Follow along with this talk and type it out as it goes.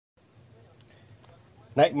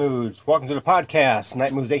Night Moods, welcome to the podcast.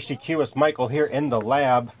 Night Moods HDQ. It's Michael here in the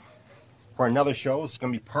lab for another show. It's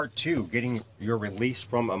going to be part two, getting your release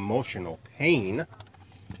from emotional pain.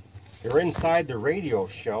 You're inside the radio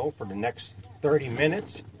show for the next 30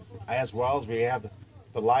 minutes, as well as we have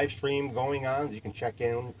the live stream going on. You can check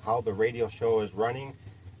in how the radio show is running.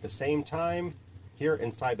 At the same time, here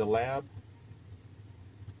inside the lab,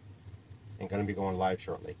 and going to be going live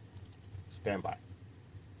shortly. Stand by.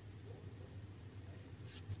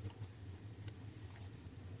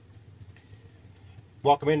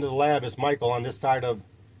 Welcome into the lab. It's Michael on this side of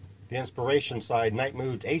the inspiration side, Night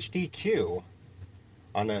Moods HDQ,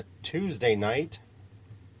 on a Tuesday night,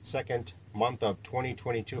 second month of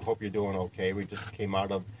 2022. Hope you're doing okay. We just came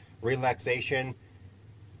out of relaxation,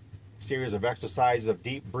 series of exercises, of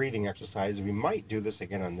deep breathing exercises. We might do this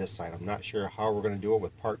again on this side. I'm not sure how we're going to do it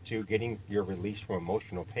with part two, getting your release from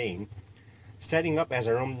emotional pain. Setting up as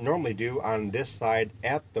I normally do on this side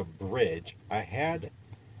at the bridge. I had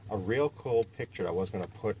a real cool picture I was going to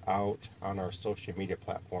put out on our social media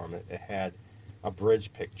platform. It had a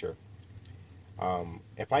bridge picture.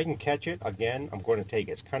 If I can catch it again, I'm going to take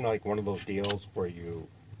it. It's kind of like one of those deals where you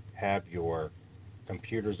have your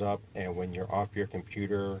computers up, and when you're off your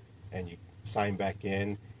computer and you sign back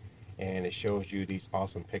in, and it shows you these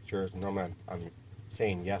awesome pictures. Normally I'm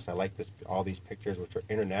saying yes, I like this, all these pictures, which are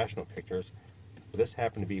international pictures. But this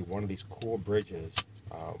happened to be one of these cool bridges.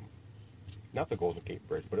 Not the Golden Gate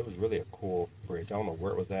Bridge, but it was really a cool bridge. I don't know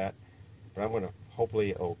where it was at, but I'm going to, hopefully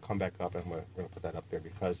it'll come back up, and I'm going to put that up there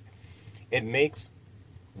because it makes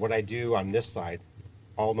what I do on this side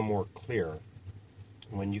all the more clear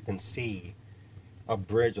when you can see a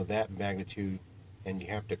bridge of that magnitude and you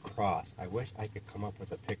have to cross. I wish I could come up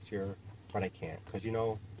with a picture, but I can't,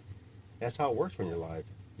 because that's how it works when you're live.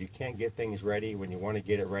 You can't get things ready when you want to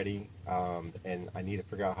get it ready, and I need to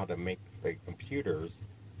figure out how to make the computers,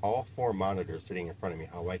 all four monitors sitting in front of me,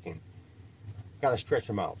 how I can, gotta stretch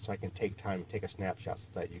them out so I can take time, take a snapshot so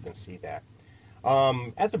that you can see that.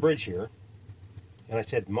 At the bridge here, and I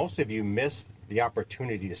said most of you missed the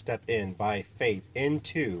opportunity to step in by faith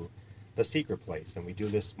into the secret place, and we do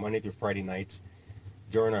this Monday through Friday nights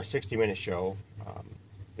during our 60-minute show.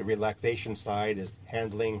 The relaxation side is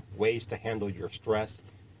handling ways to handle your stress,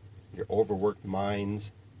 your overworked minds,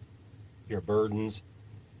 your burdens,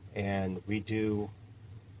 and we do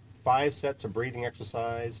 5 sets of breathing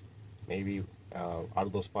exercise. Maybe out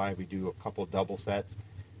of those 5, we do a couple double sets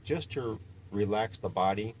just to relax the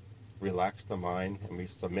body, relax the mind, and we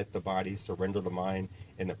submit the body, surrender the mind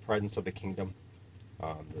in the presence of the kingdom.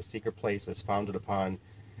 The secret place is founded upon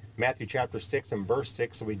Matthew chapter 6 and verse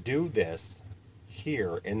 6. So we do this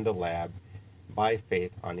here in the lab by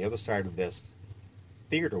faith. On the other side of this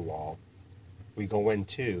theater wall, we go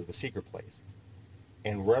into the secret place.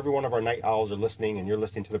 And where every one of our night owls are listening, and you're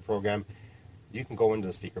listening to the program, you can go into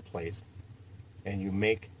the secret place and you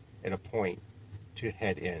make it a point to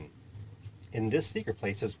head in. In this secret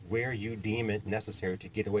place is where you deem it necessary to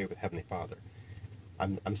get away with Heavenly Father.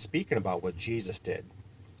 I'm speaking about what Jesus did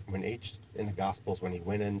in the Gospels when he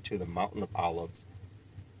went into the Mountain of Olives,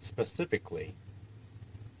 specifically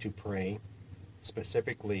to pray,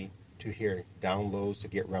 specifically to hear downloads, to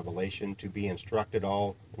get revelation, to be instructed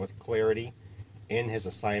all with clarity in his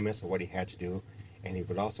assignments and what he had to do. And he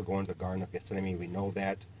would also go into the Garden of Gethsemane. We know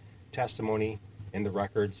that testimony in the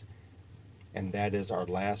records, and that is our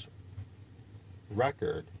last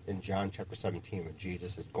record in John chapter 17 when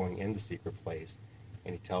Jesus is going in the secret place,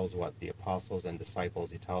 and he tells what the apostles and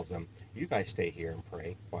disciples, he tells them, you guys stay here and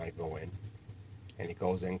pray while I go in. And he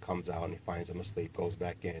goes in, comes out, and he finds them asleep, goes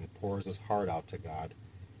back in, pours his heart out to God.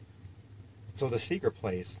 So the secret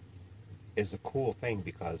place is a cool thing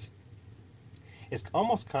because it's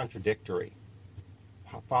almost contradictory.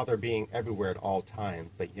 Father being everywhere at all times,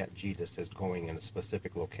 but yet Jesus is going in a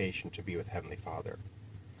specific location to be with Heavenly Father.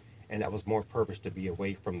 And that was more purpose, to be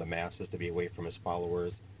away from the masses, to be away from his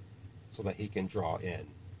followers, so that he can draw in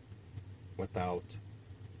without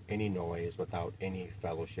any noise, without any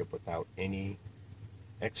fellowship, without any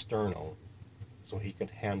external, so he could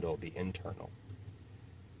handle the internal.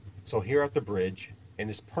 So here at the bridge, and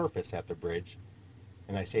his purpose at the bridge,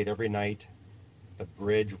 and I say it every night, the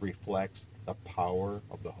bridge reflects the power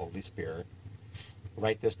of the Holy Spirit.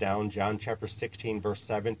 Write this down, John chapter 16, verse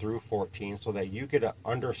 7 through 14, so that you get an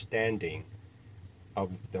understanding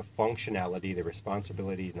of the functionality, the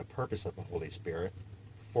responsibilities, and the purpose of the Holy Spirit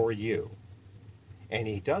for you. And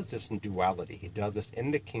he does this in duality. He does this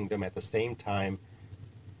in the kingdom at the same time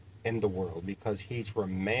in the world, because he's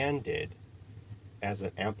remanded as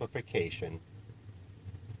an amplification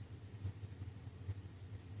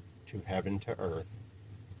to heaven to earth,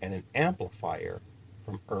 and an amplifier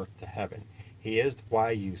from earth to heaven. He is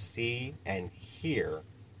why you see and hear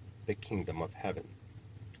the kingdom of heaven.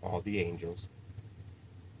 All the angels.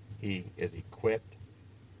 He is equipped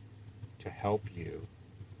to help you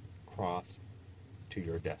cross to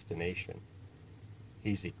your destination.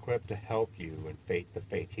 He's equipped to help you in faith to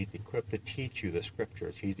faith. He's equipped to teach you the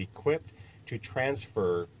scriptures. He's equipped to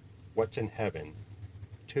transfer what's in heaven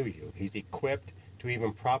to you. He's equipped to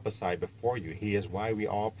even prophesy before you. He is why we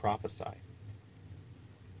all prophesy.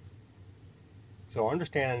 So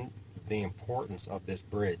understand the importance of this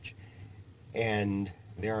bridge. And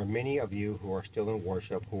there are many of you who are still in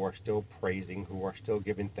worship, who are still praising, who are still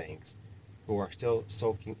giving thanks, who are still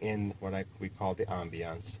soaking in what we call the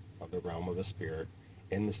ambiance of the realm of the Spirit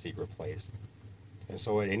in the secret place. And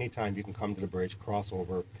so at any time you can come to the bridge, cross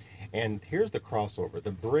over. And here's the crossover.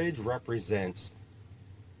 The bridge represents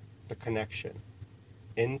the connection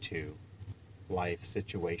into life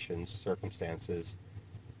situations, circumstances,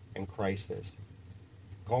 and crisis.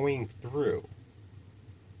 Going through.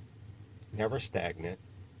 Never stagnant.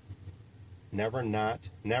 Never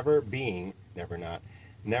being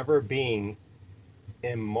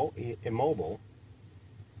immobile.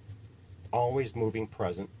 Always moving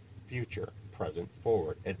present, future, present,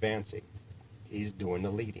 forward, advancing. He's doing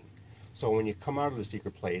the leading. So when you come out of the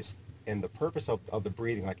secret place, and the purpose of the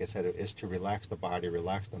breathing, like I said, is to relax the body,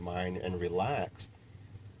 relax the mind, and relax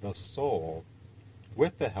the soul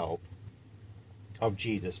with the help of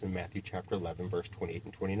Jesus in Matthew chapter 11, verse 28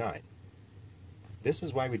 and 29. This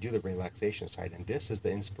is why we do the relaxation side, and this is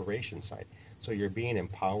the inspiration side. So you're being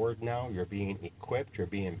empowered now, you're being equipped, you're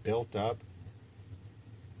being built up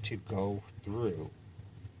to go through.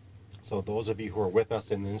 So those of you who are with us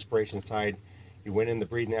in the inspiration side, you went in the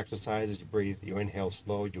breathing exercises, you breathe, you inhale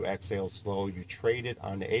slow, you exhale slow, you trade it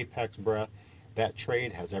on the apex breath. That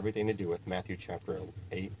trade has everything to do with Matthew chapter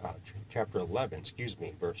 11,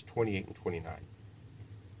 verse 28 and 29.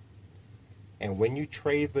 And when you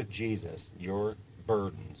trade with Jesus, your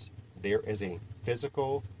burdens, there is a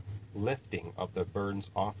physical lifting of the burdens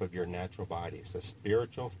off of your natural body. It's a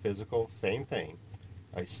spiritual, physical, same thing.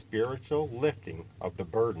 A spiritual lifting of the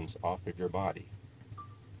burdens off of your body.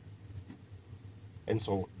 And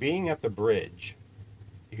so being at the bridge,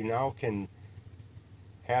 you now can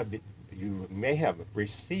have you may have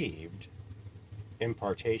received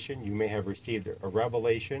impartation, you may have received a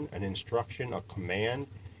revelation, an instruction, a command,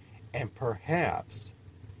 and perhaps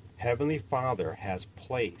Heavenly Father has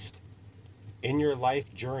placed in your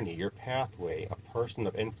life journey, your pathway, a person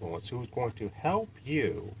of influence who's going to help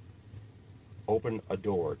you open a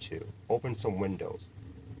door or two, open some windows,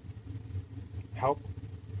 help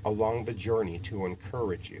along the journey to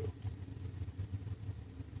encourage you,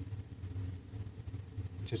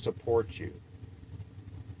 to support you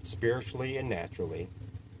spiritually and naturally.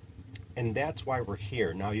 And that's why we're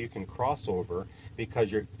here. Now you can cross over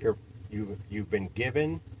because you've been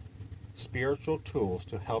given spiritual tools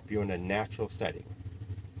to help you in a natural setting.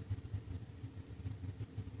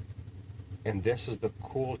 And this is the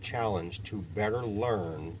cool challenge to better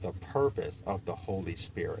learn the purpose of the Holy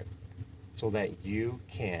Spirit so that you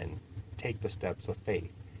can take the steps of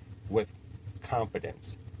faith with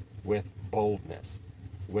confidence, with boldness,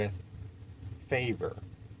 with favor,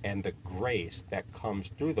 and the grace that comes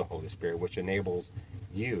through the Holy Spirit, which enables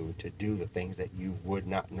you to do the things that you would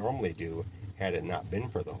not normally do had it not been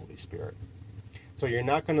for the Holy Spirit. So you're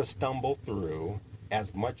not going to stumble through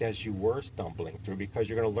as much as you were stumbling through, because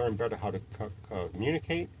you're going to learn better how to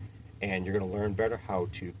communicate, and you're going to learn better how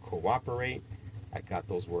to cooperate. I got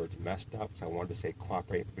those words messed up, so I wanted to say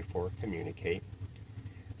cooperate before communicate.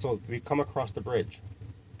 So we come across the bridge,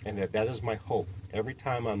 and that is my hope. Every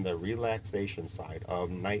time on the relaxation side of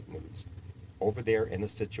Night Moods, over there in the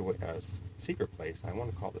secret place, I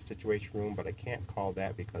want to call it the situation room, but I can't call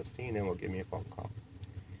that because CNN will give me a phone call.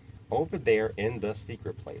 Over there in the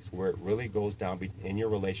secret place, where it really goes down in your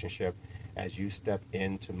relationship as you step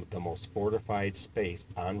into the most fortified space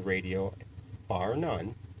on radio, bar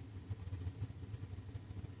none,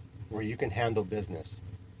 where you can handle business,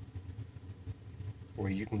 where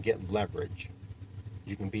you can get leverage,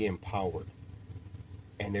 you can be empowered.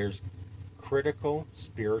 And there's critical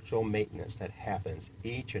spiritual maintenance that happens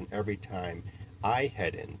each and every time I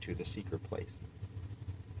head into the secret place.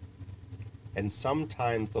 And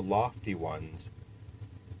sometimes the lofty ones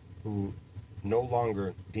who no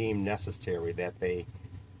longer deem necessary that they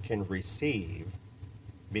can receive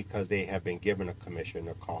because they have been given a commission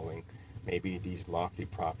or calling, maybe these lofty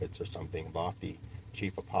prophets or something, lofty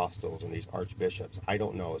chief apostles and these archbishops. I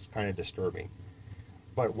don't know. It's kind of disturbing.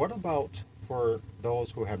 But what about for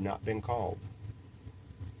those who have not been called?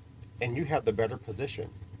 And you have the better position.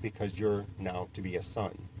 because you're now to be a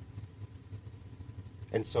son.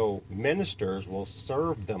 And so ministers will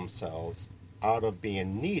serve themselves out of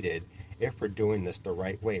being needed if we're doing this the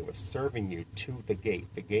right way, with serving you to the gate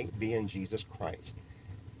being Jesus Christ.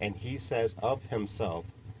 And he says of himself,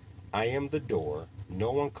 I am the door.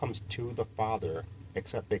 No one comes to the Father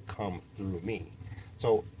except they come through me.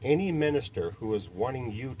 So any minister who is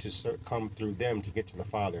wanting you to come through them to get to the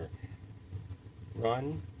Father,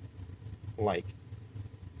 run like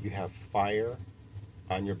you have fire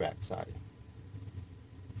on your backside.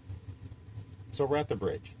 So we're at the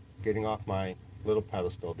bridge, getting off my little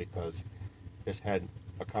pedestal because just had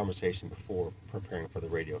a conversation before preparing for the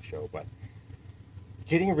radio show. But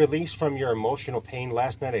getting released from your emotional pain.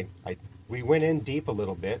 Last night we went in deep a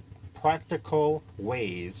little bit. Practical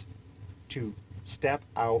ways to step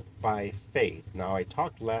out by faith. Now, I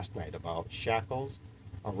talked last night about shackles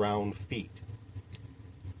around feet,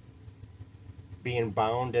 being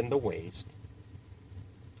bound in the waist,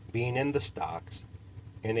 being in the stocks,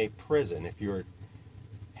 in a prison. If you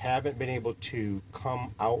haven't been able to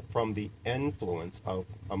come out from the influence of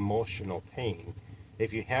emotional pain,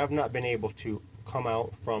 if you have not been able to come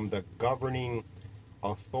out from the governing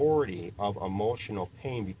authority of emotional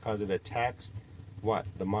pain because it attacks what?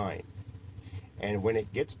 The mind. And when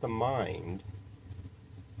it gets the mind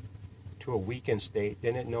to a weakened state,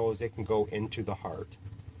 then it knows it can go into the heart.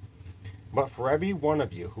 But for every one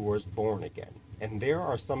of you who is born again, and there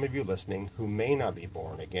are some of you listening who may not be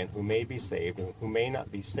born again, who may be saved, and who may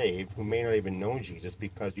not be saved, who may not even know Jesus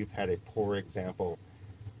because you've had a poor example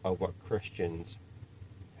of what Christians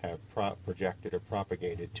have projected or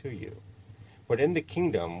propagated to you. But in the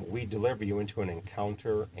kingdom, we deliver you into an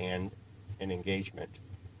encounter and an engagement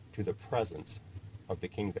to the presence of the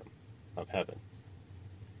kingdom of heaven.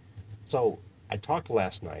 So I talked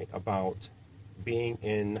last night about being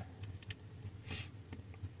in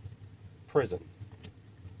prison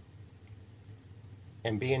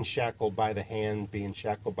and being shackled by the hand, being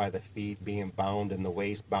shackled by the feet, being bound in the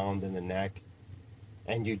waist, bound in the neck,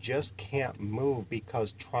 and you just can't move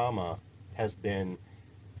because trauma has been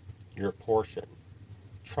your portion.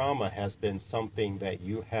 Trauma has been something that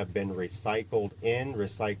you have been recycled in,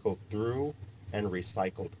 recycled through, and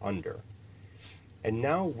recycled under. And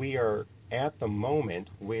now we are at the moment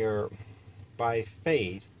where, by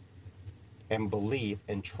faith and belief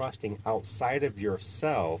and trusting outside of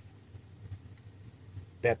yourself,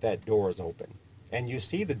 that door is open. And you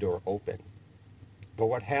see the door open. But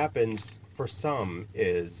what happens for some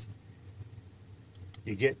is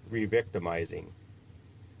you get re-victimizing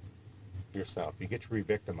yourself. You get to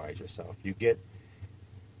re-victimize yourself. You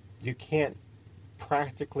can't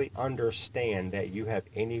practically understand that you have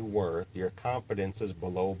any worth. Your confidence is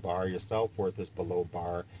below bar. Your self-worth is below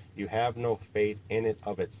bar. You have no faith in it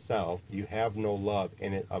of itself. You have no love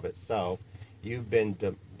in it of itself. You've been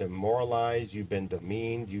demoralized. You've been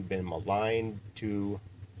demeaned. You've been maligned to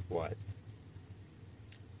what?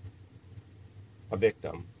 A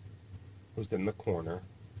victim who's in the corner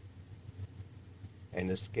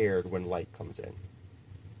and is scared when light comes in.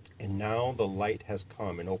 And now the light has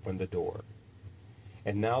come and opened the door.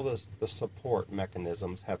 And now the support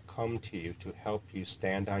mechanisms have come to you to help you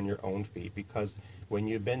stand on your own feet, because when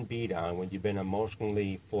you've been beat on, when you've been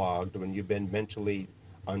emotionally flogged, when you've been mentally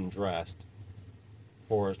undressed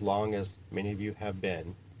for as long as many of you have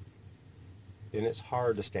been, then it's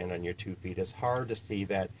hard to stand on your 2 feet. It's hard to see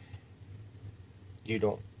that you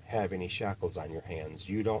don't have any shackles on your hands.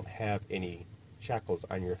 You don't have any shackles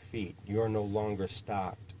on your feet. You are no longer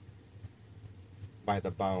stopped by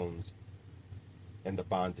the bounds and the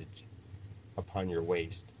bondage upon your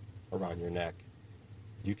waist, around your neck.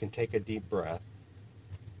 You can take a deep breath.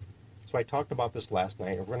 So I talked about this last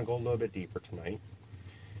night, and we're going to go a little bit deeper tonight,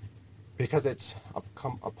 because it's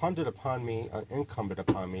incumbent upon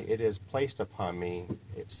me, it is placed upon me.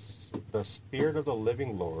 It's the Spirit of the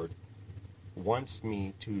living Lord wants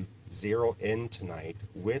me to zero in tonight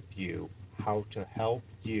with you how to help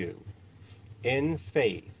you in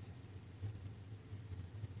faith,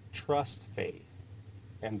 trust faith,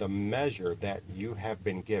 and the measure that you have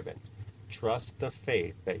been given. Trust the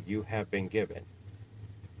faith that you have been given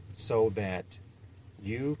so that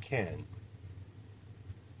you can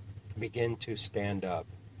begin to stand up.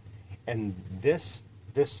 And this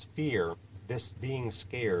fear, this being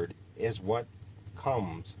scared, is what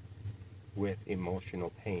comes with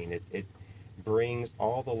emotional pain. It brings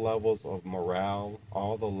all the levels of morale,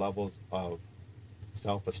 all the levels of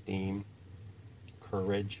self-esteem,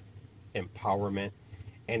 courage, empowerment,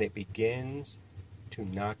 and it begins to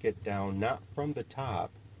knock it down, not from the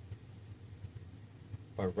top,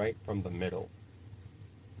 but right from the middle,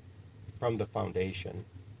 from the foundation.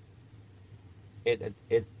 It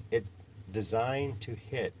designed to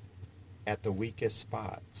hit at the weakest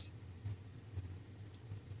spots.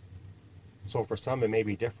 So for some, it may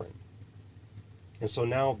be different. And so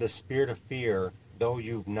now the spirit of fear, though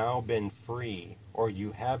you've now been free, or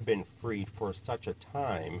you have been freed for such a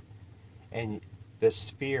time, and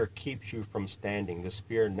this fear keeps you from standing. This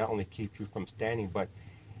fear not only keeps you from standing, but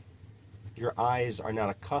your eyes are not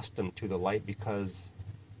accustomed to the light because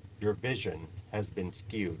your vision has been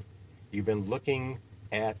skewed. You've been looking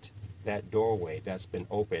at that doorway that's been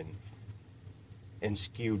open in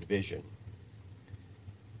skewed vision.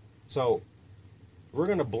 So we're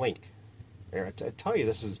going to blink. I tell you,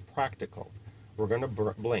 this is practical. We're going to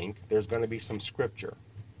blink. There's going to be some scripture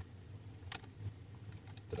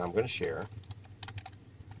that I'm going to share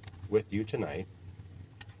with you tonight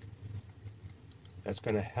that's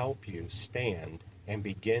going to help you stand and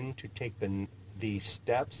begin to take the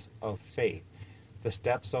steps of faith. The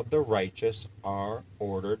steps of the righteous are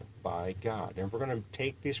ordered by God. And we're going to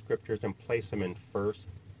take these scriptures and place them in first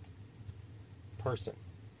person.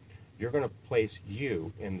 You're going to place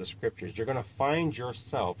you in the scriptures. You're going to find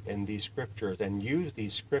yourself in these scriptures and use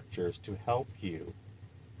these scriptures to help you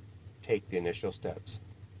take the initial steps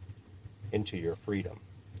into your freedom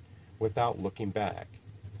without looking back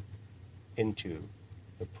into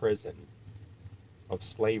the prison of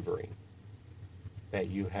slavery that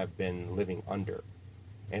you have been living under.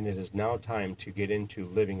 And it is now time to get into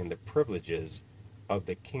living in the privileges of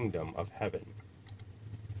the kingdom of heaven.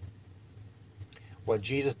 What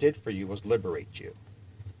Jesus did for you was liberate you.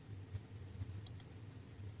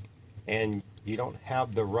 And you don't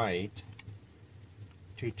have the right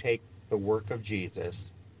to take the work of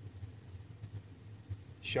Jesus,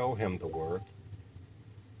 show him the work,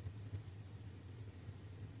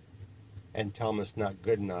 and tell him it's not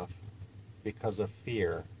good enough because of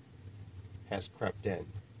fear has crept in.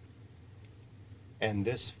 And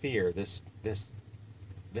this fear, this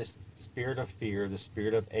spirit of fear, the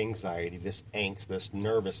spirit of anxiety, this angst, this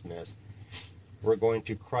nervousness, we're going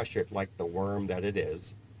to crush it like the worm that it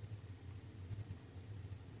is.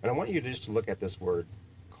 And I want you just to look at this word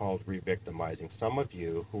called re-victimizing. Some of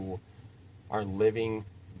you who are living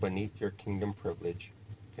beneath your kingdom privilege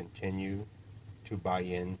continue to buy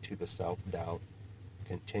into the self-doubt,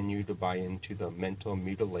 continue to buy into the mental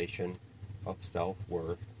mutilation of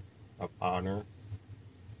self-worth, of honor,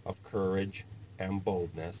 of courage and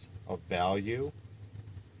boldness, of value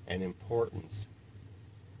and importance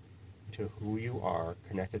to who you are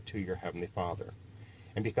connected to your Heavenly Father.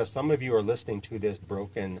 And because some of you are listening to this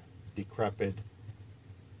broken, decrepit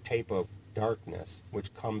tape of darkness,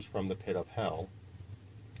 which comes from the pit of hell,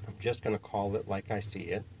 I'm just going to call it like I see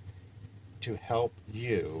it, to help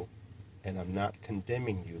you, and I'm not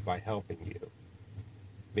condemning you by helping you.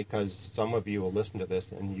 Because some of you will listen to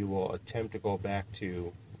this and you will attempt to go back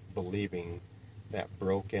to believing that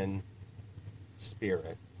broken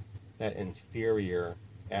spirit, that inferior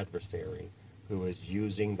adversary who is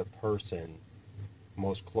using the person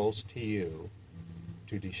most close to you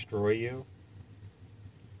to destroy you,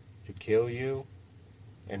 to kill you,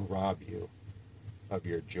 and rob you of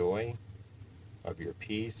your joy, of your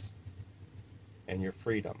peace, and your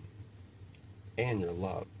freedom, and your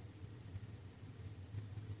love.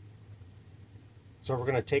 So we're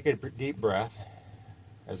going to take a deep breath,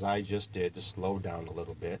 as I just did, to slow down a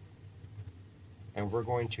little bit. And we're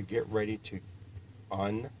going to get ready to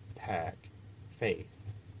unpack faith.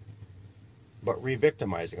 But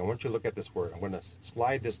re-victimizing, I want you to look at this word. I'm going to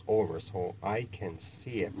slide this over so I can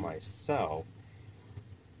see it myself.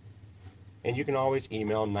 And you can always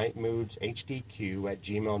email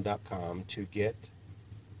nightmoodshdq@gmail.com to get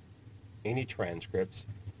any transcripts,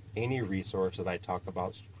 any resource that I talk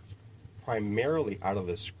about, primarily out of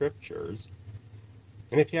the scriptures.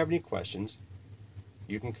 And if you have any questions,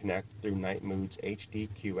 you can connect through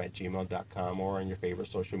nightmoodshdq@gmail.com or on your favorite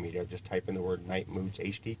social media. Just type in the word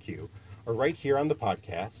nightmoodshdq, or right here on the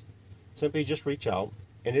podcast. Simply just reach out.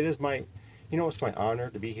 And it is it's my honor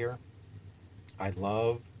to be here. I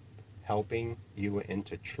love helping you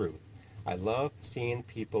into truth. I love seeing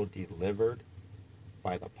people delivered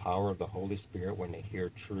by the power of the Holy Spirit when they hear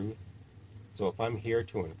truth. So if I'm here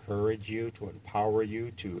to encourage you, to empower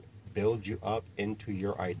you, to build you up into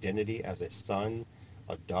your identity as a son,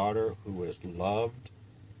 a daughter who is loved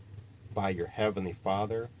by your Heavenly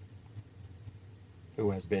Father,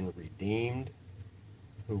 who has been redeemed,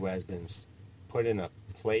 who has been put in a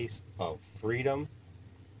place of freedom,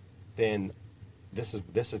 then this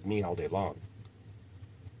is me all day long.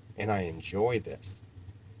 And I enjoy this.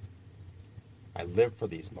 I live for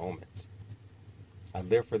these moments. I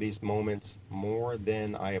live for these moments more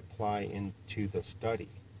than I apply into the study.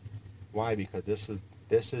 Why? Because this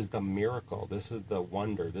is the miracle. This is the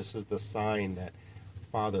wonder. This is the sign that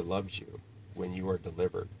Father loves you when you are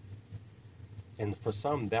delivered. And for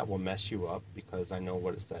some, that will mess you up, because I know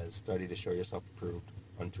what it says: study to show yourself approved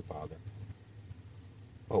unto Father.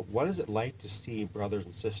 But what is it like to see brothers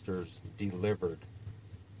and sisters delivered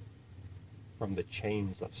from the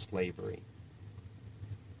chains of slavery?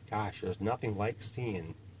 Gosh, there's nothing like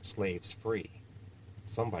seeing slaves free.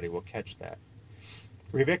 Somebody will catch that.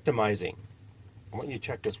 Revictimizing. I want you to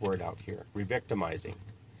check this word out here. Revictimizing.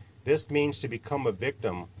 This means to become a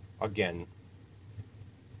victim again,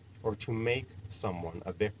 or to make someone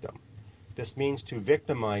a victim. This means to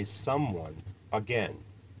victimize someone again,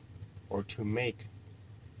 or to make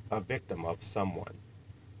a victim of someone.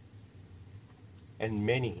 And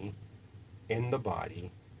many in the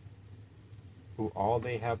body, who all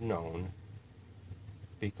they have known,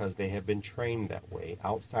 because they have been trained that way,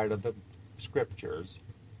 outside of the scriptures,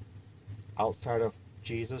 outside of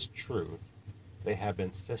Jesus' truth, they have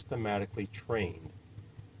been systematically trained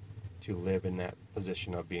to live in that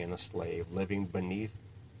position of being a slave, living beneath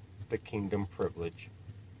the kingdom privilege,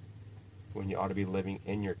 when you ought to be living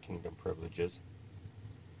in your kingdom privileges.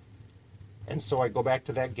 And so I go back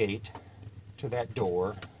to that gate, to that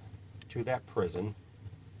door, to that prison,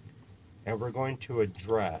 and we're going to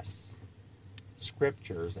address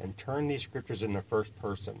scriptures and turn these scriptures into first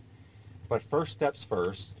person. But first steps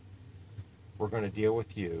first, we're going to deal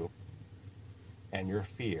with you and your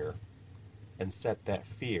fear, and set that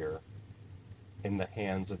fear in the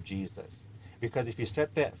hands of Jesus. Because if you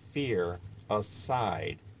set that fear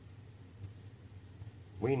aside,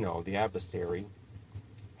 we know the adversary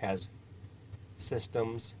has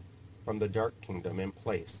systems from the dark kingdom in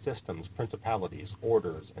place, systems, principalities,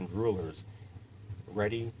 orders, and rulers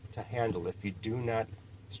ready to handle if you do not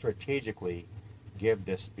strategically give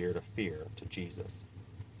this spirit of fear to Jesus.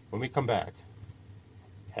 When we come back,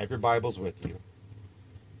 have your Bibles with you.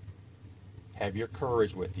 Have your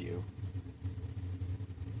courage with you.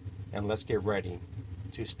 And let's get ready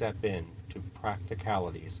to step in to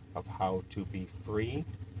practicalities of how to be free,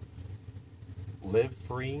 live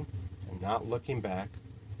free, and not looking back.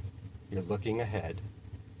 You're looking ahead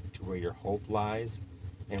to where your hope lies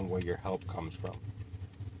and where your help comes from.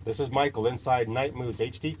 This is Michael inside Night Moves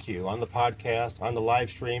HDQ, on the podcast, on the live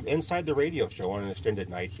stream, inside the radio show on an extended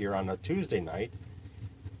night here on a Tuesday night.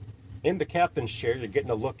 In the captain's chair, you're getting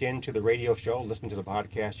a look into the radio show, listen to the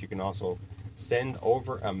podcast. You can also send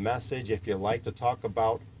over a message if you'd like to talk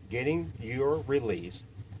about getting your release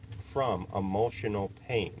from emotional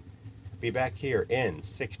pain. Be back here in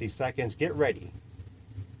 60 seconds. Get ready.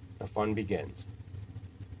 The fun begins.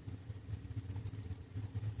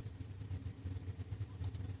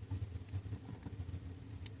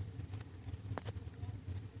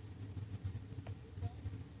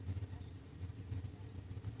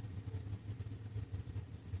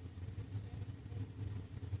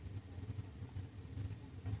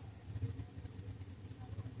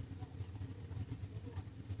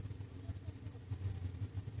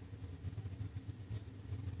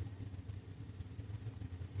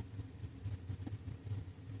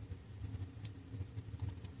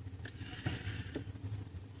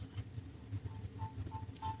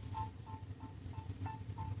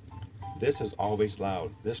 This is always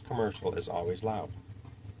loud. This commercial is always loud.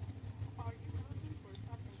 I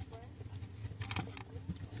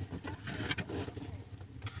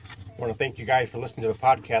want to thank you guys for listening to the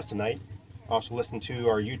podcast tonight. Also listen to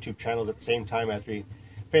our YouTube channels at the same time as we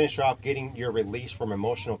finish off getting your release from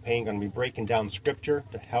emotional pain. Going to be breaking down scripture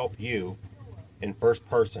to help you in first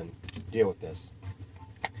person deal with this.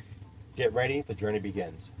 Get ready, the journey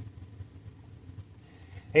begins.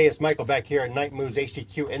 Hey, it's Michael back here at Night Moves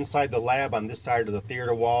HDQ inside the lab on this side of the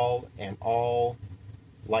theater wall, and all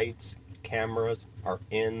lights, cameras are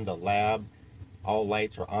in the lab. All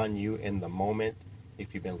lights are on you in the moment.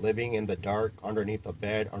 If you've been living in the dark, underneath a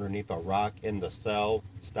bed, underneath a rock, in the cell,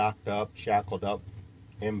 stocked up, shackled up,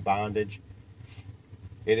 in bondage,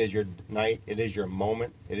 it is your night, it is your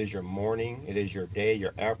moment, it is your morning, it is your day,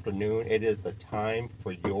 your afternoon. It is the time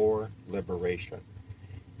for your liberation.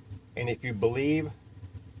 And if you believe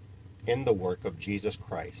in the work of Jesus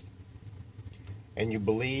Christ, and you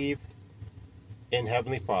believe in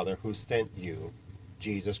Heavenly Father who sent you,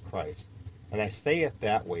 Jesus Christ, and I say it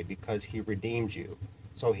that way because He redeemed you.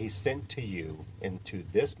 So He sent to you into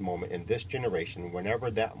this moment, in this generation, whenever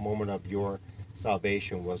that moment of your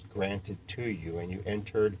salvation was granted to you, and you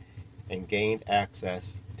entered and gained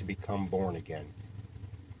access to become born again.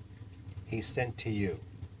 He sent to you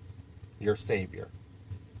your Savior.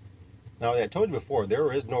 Now, I told you before,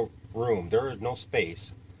 there is no room, there is no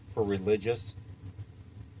space for religious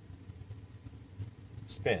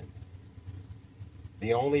spin.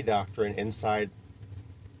 The only doctrine inside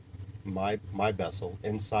my vessel,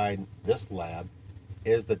 inside this lab,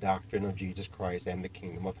 is the doctrine of Jesus Christ and the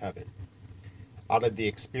kingdom of heaven. Out of the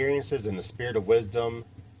experiences and the spirit of wisdom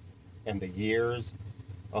and the years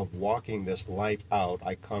of walking this life out,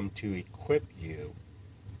 I come to equip you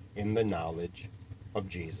in the knowledge of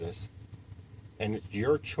Jesus. And it's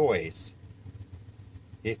your choice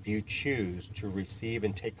if you choose to receive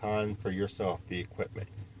and take on for yourself the equipment.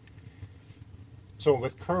 So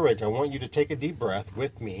with courage, I want you to take a deep breath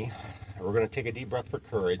with me. We're going to take a deep breath for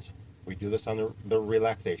courage. We do this on the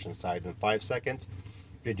relaxation side in 5 seconds.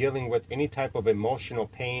 If you're dealing with any type of emotional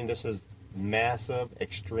pain, this is massive,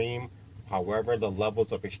 extreme, however the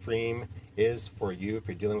levels of extreme is for you. If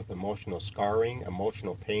you're dealing with emotional scarring,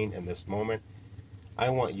 emotional pain in this moment, I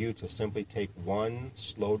want you to simply take one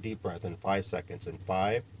slow deep breath in 5 seconds. In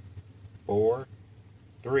 5, 4,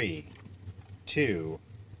 3, 2,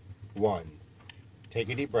 1. Take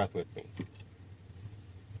a deep breath with me.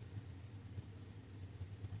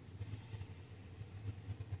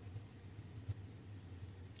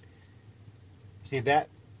 See, that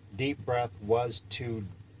deep breath was to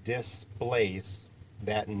displace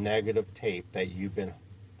that negative tape that you've been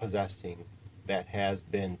possessing, that has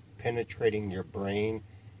been penetrating your brain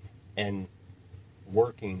and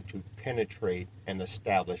working to penetrate and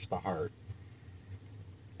establish the heart.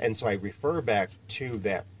 And so I refer back to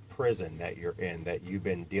that prison that you're in, that you've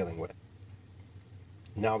been dealing with.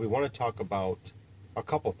 Now we want to talk about a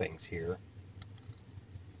couple things here.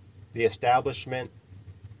 The establishment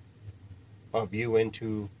of you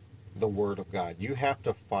into the Word of God. You have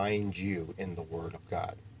to find you in the Word of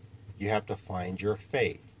God. You have to find your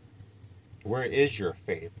faith. Where is your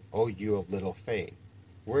faith, O you of little faith?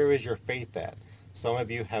 Where is your faith at? Some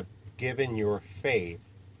of you have given your faith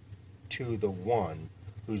to the one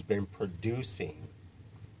who's been producing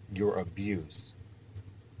your abuse.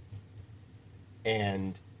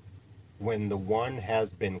 And when the one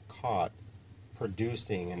has been caught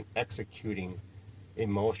producing and executing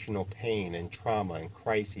emotional pain and trauma and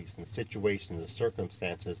crises and situations and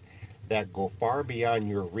circumstances that go far beyond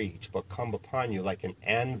your reach but come upon you like an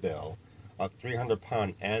anvil, a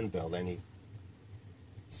 300-pound anvil, and he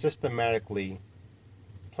systematically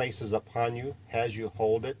places upon you, has you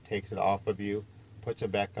hold it, takes it off of you, puts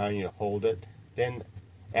it back on you, hold it. Then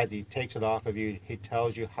as he takes it off of you, he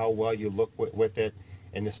tells you how well you look with it,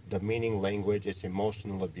 and it's demeaning language, it's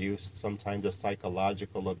emotional abuse, sometimes it's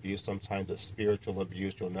psychological abuse, sometimes it's spiritual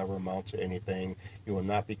abuse. You'll never amount to anything. You will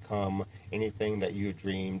not become anything that you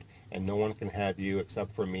dreamed, and no one can have you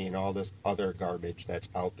except for me, and all this other garbage that's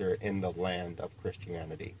out there in the land of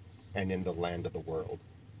Christianity and in the land of the world.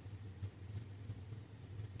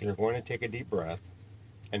 You're going to take a deep breath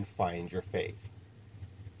and find your faith.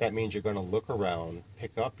 That means you're going to look around,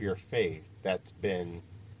 pick up your faith that's been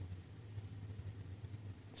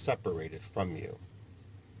separated from you.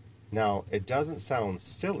 Now, it doesn't sound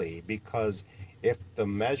silly, because if the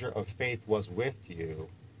measure of faith was with you,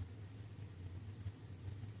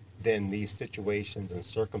 then these situations and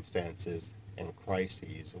circumstances and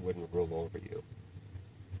crises wouldn't rule over you.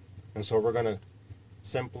 And so we're going to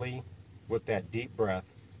simply, with that deep breath,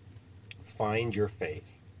 find your faith.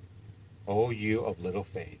 O you of little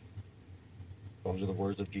faith. Those are the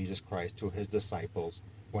words of Jesus Christ to his disciples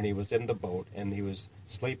when he was in the boat, and he was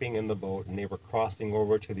sleeping in the boat, and they were crossing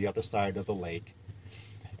over to the other side of the lake.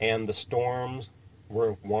 And the storms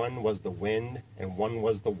were, one was the wind and one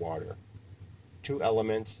was the water. Two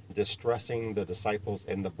elements distressing the disciples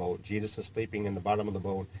in the boat. Jesus is sleeping in the bottom of the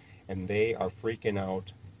boat, and they are freaking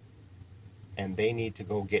out, and they need to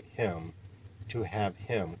go get him to have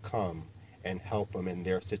him come and help them in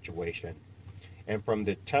their situation. And from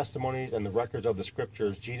the testimonies and the records of the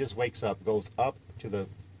scriptures, Jesus wakes up, goes up to the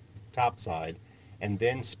top side, and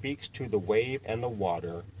then speaks to the wave and the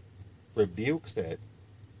water, rebukes it,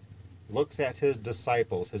 looks at his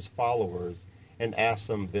disciples, his followers, and asks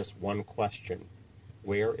them this one question: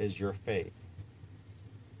 where is your faith?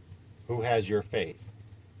 Who has your faith?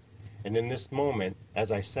 And in this moment,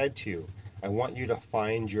 as I said to you, I want you to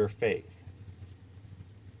find your faith.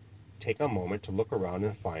 Take a moment to look around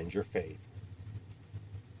and find your faith.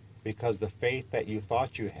 Because the faith that you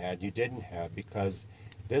thought you had, you didn't have, because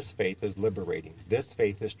this faith is liberating. This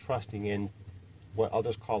faith is trusting in what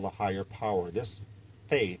others call a higher power. This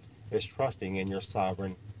faith is trusting in your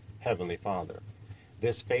sovereign Heavenly Father.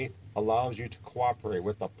 This faith allows you to cooperate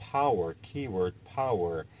with the power, keyword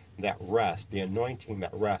power, that rests, the anointing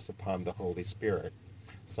that rests upon the Holy Spirit.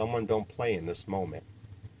 Someone don't play in this moment.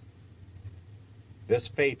 This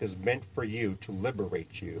faith is meant for you to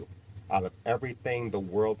liberate you out of everything the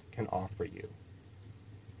world can offer you.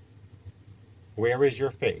 Where is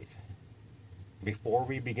your faith? Before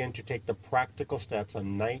we begin to take the practical steps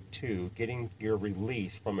on night 2, getting your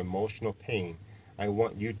release from emotional pain, I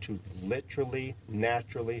want you to literally,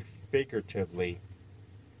 naturally, figuratively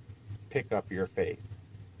pick up your faith.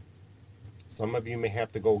 Some of you may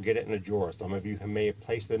have to go get it in a drawer. Some of you may have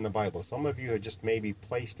placed it in the Bible. Some of you have just maybe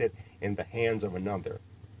placed it in the hands of another.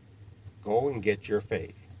 Go and get your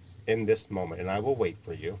faith in this moment, and I will wait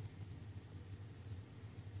for you.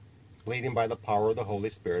 Leading by the power of the Holy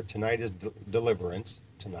Spirit. Tonight is deliverance.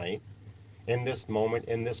 Tonight. In this moment,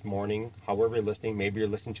 in this morning, however you're listening, maybe you're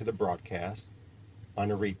listening to the broadcast on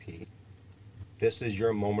a repeat. This is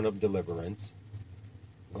your moment of deliverance.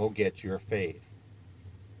 Go get your faith.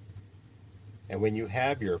 And when you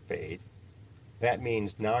have your faith, that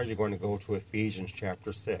means now you're going to go to Ephesians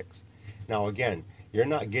chapter 6. Now again, you're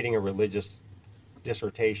not getting a religious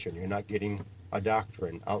dissertation. You're not getting a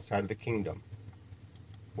doctrine outside of the kingdom.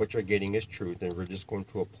 What you're getting is truth, and we're just going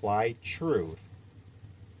to apply truth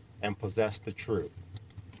and possess the truth.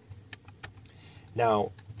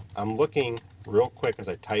 Now, I'm looking real quick as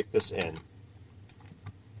I type this in.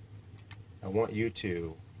 I want you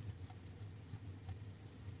to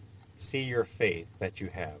see your faith that you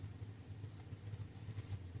have.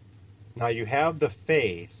 Now, you have the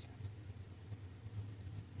faith,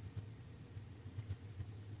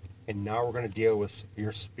 and now we're going to deal with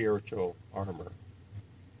your spiritual armor.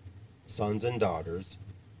 Sons and daughters,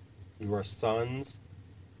 you are sons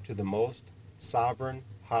to the most sovereign,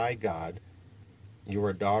 high God. You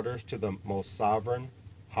are daughters to the most sovereign,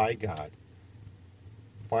 high God.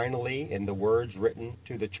 Finally, in the words written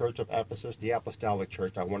to the church of Ephesus, the apostolic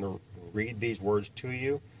church, I want to read these words to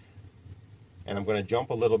you. And I'm going to jump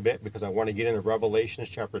a little bit because I want to get into Revelation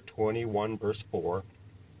chapter 21, verse 4,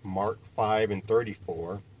 Mark 5 and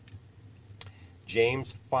 34,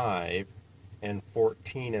 James 5 and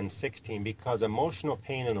 14 and 16, because emotional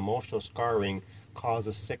pain and emotional scarring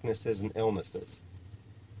causes sicknesses and illnesses.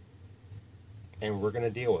 And we're going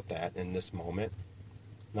to deal with that in this moment.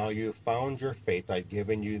 Now you've found your faith. I've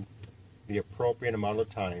given you the appropriate amount of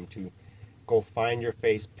time to go find your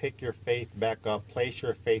faith, pick your faith back up, place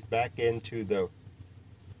your faith back into the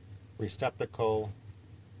receptacle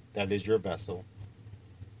that is your vessel.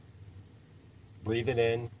 Breathe it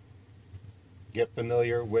in. Get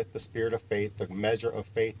familiar with the spirit of faith, the measure of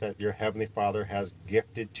faith that your Heavenly Father has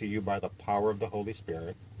gifted to you by the power of the Holy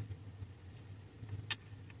Spirit.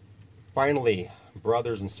 Finally,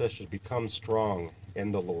 brothers and sisters, become strong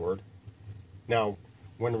in the Lord. Now,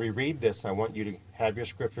 when we read this, I want you to have your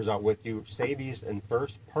scriptures out with you. Say these in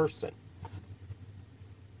first person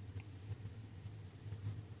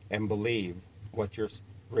and believe what you're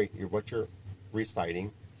reciting.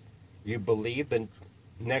 You believe the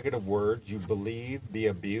negative words, you believe the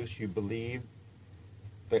abuse, you believe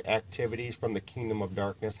the activities from the kingdom of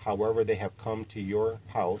darkness, however they have come to your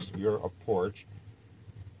house, your porch,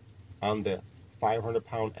 on the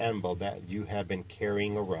 500-pound anvil that you have been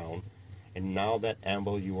carrying around, and now that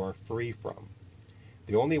anvil you are free from.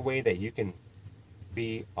 The only way that you can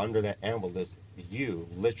be under that anvil is you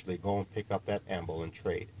literally go and pick up that anvil and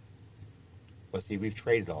trade. But see, we've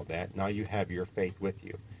traded all that. Now you have your faith with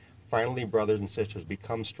you. Finally, brothers and sisters,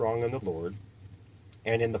 become strong in the Lord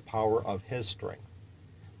and in the power of His strength.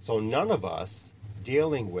 So none of us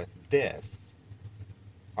dealing with this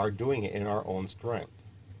are doing it in our own strength.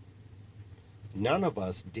 None of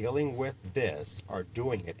us dealing with this are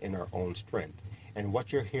doing it in our own strength. And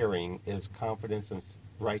what you're hearing is confidence and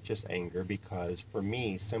righteous anger, because for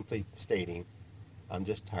me, simply stating, I'm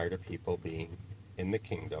just tired of people being in the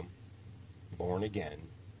kingdom, born again,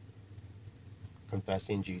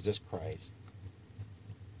 confessing Jesus Christ,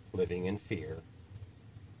 living in fear,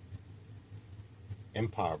 in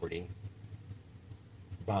poverty,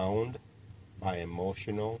 bound by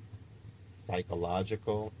emotional,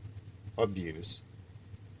 psychological abuse,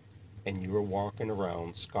 and you are walking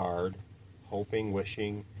around scarred, hoping,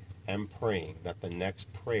 wishing, and praying that the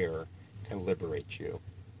next prayer can liberate you.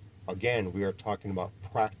 Again, we are talking about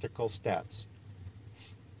practical steps.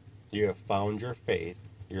 You have found your faith.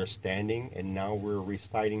 You're standing, and now we're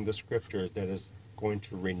reciting the scriptures that is going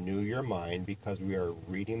to renew your mind because we are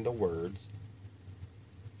reading the words.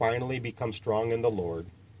 Finally, become strong in the Lord,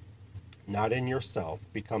 not in yourself.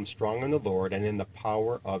 Become strong in the Lord and in the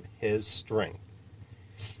power of His strength.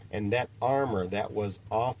 And that armor that was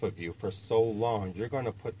off of you for so long, you're going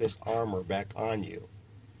to put this armor back on you.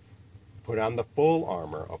 Put on the full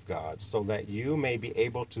armor of God so that you may be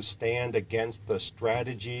able to stand against the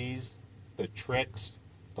strategies, the tricks,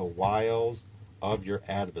 the wiles of your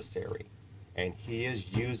adversary. And he is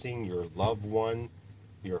using your loved one,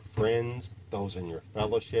 your friends, those in your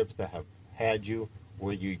fellowships that have had you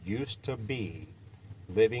where you used to be,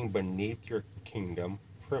 living beneath your kingdom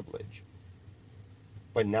privilege.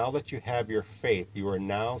 But now that you have your faith, you are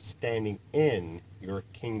now standing in your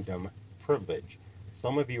kingdom privilege.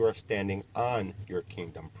 Some of you are standing on your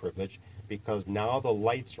kingdom privilege because now the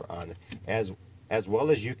lights are on. As well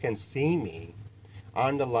as you can see me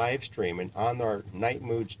on the live stream and on our Night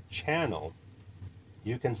Moods channel,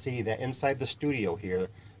 you can see that inside the studio here,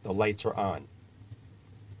 the lights are on.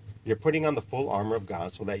 You're putting on the full armor of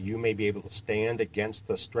God so that you may be able to stand against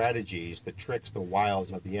the strategies, the tricks, the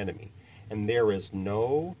wiles of the enemy. And there is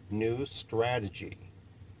no new strategy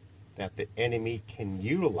that the enemy can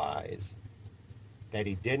utilize that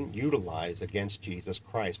he didn't utilize against Jesus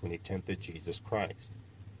Christ when he tempted Jesus Christ.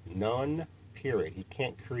 None, period. He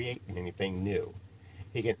can't create anything new.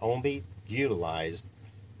 He can only utilize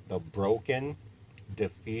the broken,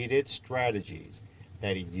 defeated strategies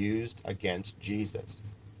that he used against Jesus.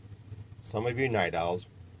 Some of you night owls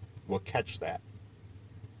will catch that.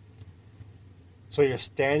 So you're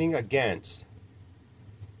standing against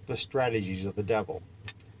the strategies of the devil,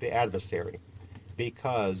 the adversary,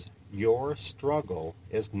 because your struggle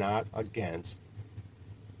is not against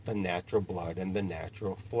the natural blood and the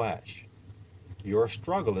natural flesh. Your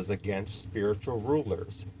struggle is against spiritual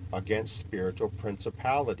rulers, against spiritual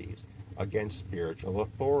principalities, against spiritual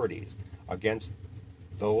authorities, against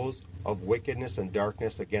those of wickedness and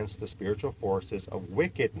darkness, against the spiritual forces of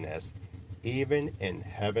wickedness, even in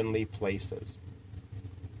heavenly places.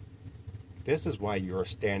 This is why you are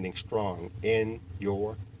standing strong in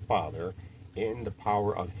your Father, in the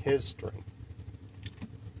power of His strength.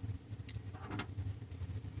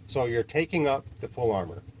 So you're taking up the full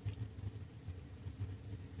armor.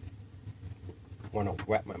 I want to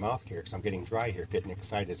wet my mouth here because I'm getting dry here, getting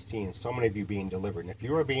excited, seeing so many of you being delivered. And if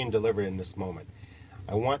you are being delivered in this moment,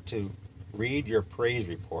 I want to read your praise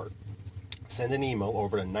report. Send an email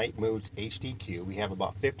over to Night Moods HDQ. We have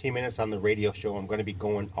about 15 minutes on the radio show. I'm going to be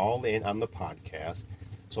going all in on the podcast.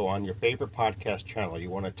 So on your favorite podcast channel, you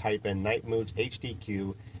want to type in Night Moods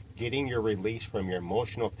HDQ, Getting Your Release from Your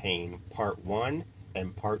Emotional Pain, Part 1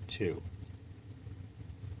 and Part 2.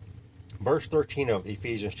 Verse 13 of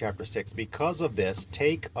Ephesians chapter 6, because of this,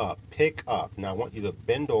 take up, pick up. Now I want you to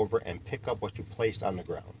bend over and pick up what you placed on the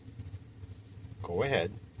ground. Go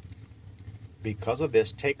ahead. Because of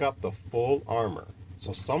this, take up the full armor.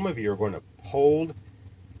 So some of you are going to hold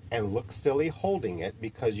and look silly holding it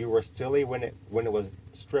because you were silly when it was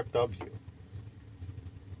stripped of you.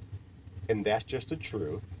 And that's just the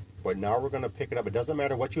truth. But now we're going to pick it up. It doesn't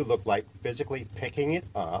matter what you look like physically picking it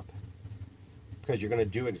up, because you're going to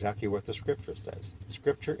do exactly what the Scripture says.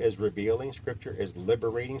 Scripture is revealing. Scripture is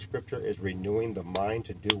liberating. Scripture is renewing the mind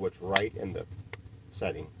to do what's right in the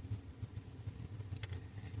setting.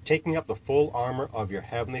 Taking up the full armor of your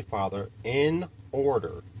Heavenly Father in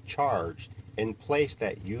order, charged, in place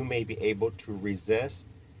that you may be able to resist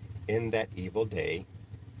in that evil day,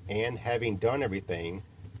 and having done everything,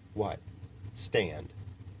 what? Stand.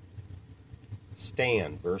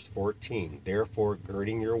 Stand, verse 14. Therefore,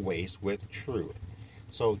 girding your waist with truth.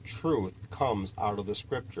 So truth comes out of the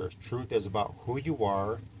Scriptures. Truth is about who you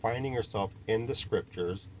are, finding yourself in the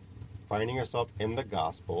Scriptures, finding yourself in the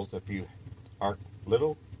Gospels. If you are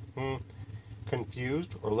little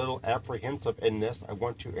confused or a little apprehensive in this, I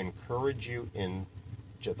want to encourage you in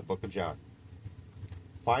the book of John.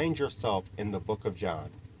 Find yourself in the book of John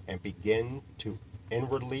and begin to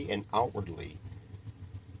inwardly and outwardly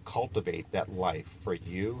cultivate that life for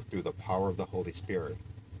you through the power of the Holy Spirit.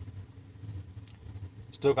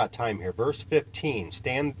 Still got time here. Verse 15,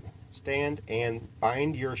 stand and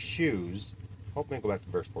bind your shoes. Let me go back to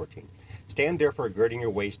verse 14. Stand therefore girding your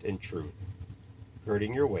waist in truth.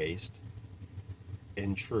 Girding your waist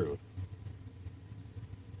in truth.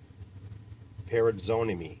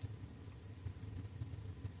 Perizonemi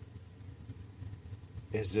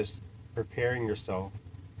is this preparing yourself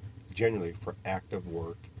generally for active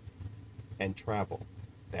work and travel.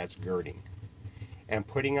 That's girding. And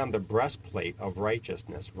putting on the breastplate of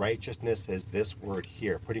righteousness. Righteousness is this word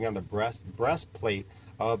here. Putting on the breastplate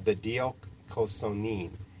of the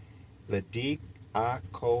diakosonin. The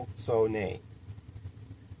diakosone.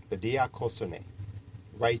 The diakosone.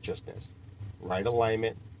 Righteousness. Right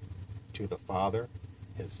alignment to the Father,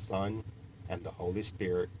 His Son, and the Holy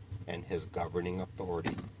Spirit, and His governing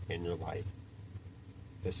authority in your life.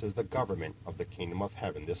 This is the government of the kingdom of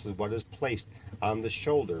heaven. This is what is placed on the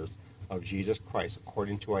shoulders of Jesus Christ,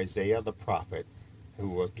 according to Isaiah the prophet, who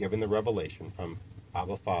was given the revelation from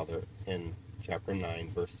Abba Father in chapter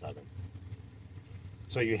 9, verse 7.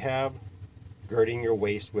 So you have girding your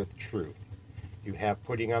waist with truth. You have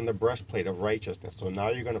putting on the breastplate of righteousness. So now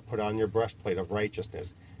you're going to put on your breastplate of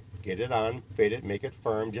righteousness. Get it on, fit it, make it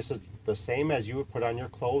firm, just as the same as you would put on your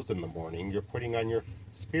clothes in the morning. You're putting on your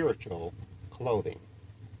spiritual clothing.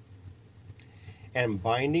 And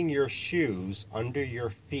binding your shoes under your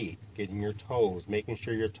feet, getting your toes, making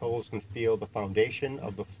sure your toes can feel the foundation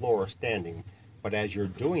of the floor standing. But as you're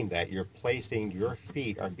doing that, you're placing your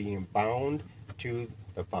feet are being bound to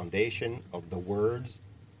the foundation of the words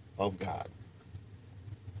of God.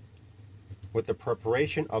 With the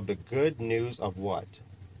preparation of the good news of what?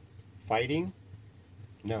 Fighting?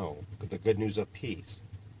 No, the good news of peace.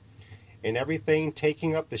 In everything,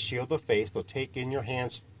 taking up the shield of faith, so take in your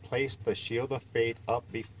hands, place the shield of faith up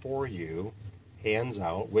before you, hands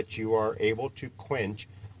out, which you are able to quench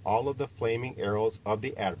all of the flaming arrows of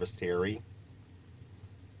the adversary,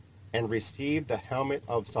 and receive the helmet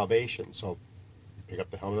of salvation. So pick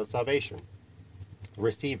up the helmet of salvation,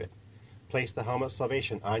 receive it. Place the helmet of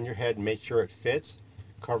salvation on your head and make sure it fits,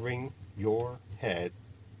 covering your head,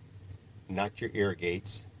 not your ear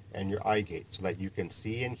gates and your eye gates, so that you can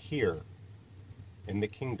see and hear in the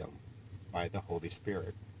kingdom by the Holy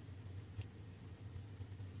Spirit.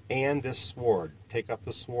 And this sword, take up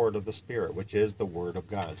the sword of the Spirit, which is the Word of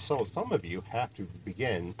God. So some of you have to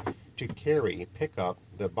begin to pick up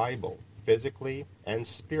the Bible, physically and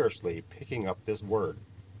spiritually, picking up this Word.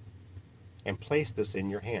 And place this in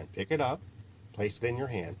your hand. Pick it up, place it in your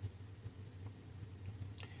hand.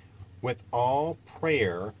 With all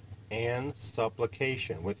prayer and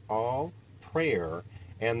supplication, with all prayer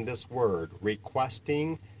and this word,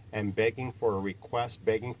 requesting and begging for a request,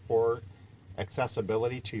 begging for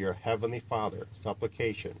accessibility to your Heavenly Father,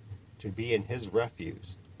 supplication, to be in His refuge,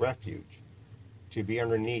 to be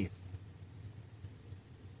underneath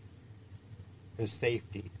His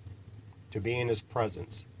safety, to be in His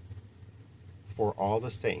presence for all the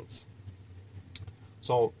saints.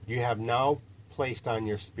 So you have now placed on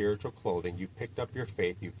your spiritual clothing, you picked up your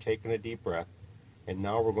faith, you've taken a deep breath, and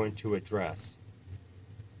now we're going to address,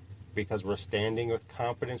 because we're standing with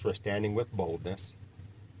confidence, we're standing with boldness.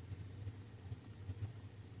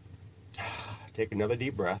 Take another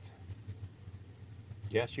deep breath.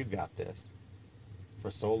 Yes, you got this. For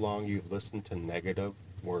so long you've listened to negative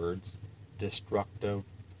words, destructive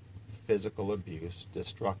physical abuse,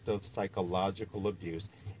 destructive psychological abuse.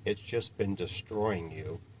 It's just been destroying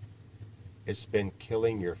you. It's been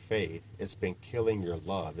killing your faith. It's been killing your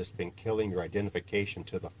love. It's been killing your identification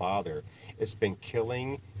to the Father. It's been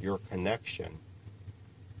killing your connection.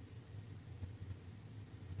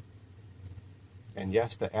 And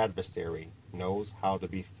yes, the adversary knows how to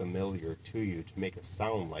be familiar to you, to make it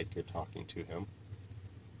sound like you're talking to him,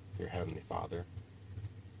 your Heavenly Father,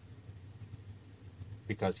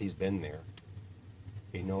 because he's been there.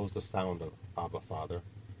 He knows the sound of Abba Father.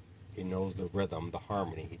 He knows the rhythm, the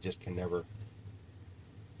harmony. He just can never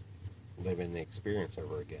live in the experience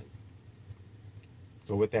ever again.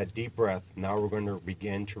 So with that deep breath, now we're going to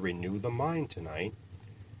begin to renew the mind tonight.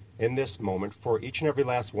 In this moment, for each and every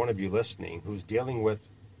last one of you listening who's dealing with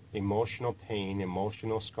emotional pain,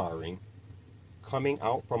 emotional scarring, coming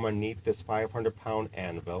out from underneath this 500-pound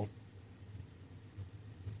anvil,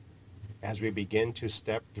 as we begin to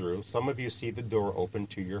step through, some of you see the door open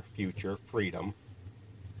to your future freedom.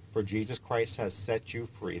 For Jesus Christ has set you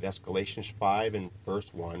free. That's Galatians 5 and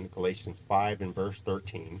verse 1, Galatians 5 and verse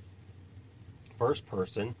 13. First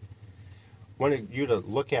person. I wanted you to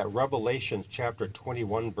look at Revelation chapter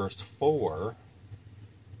 21, verse 4.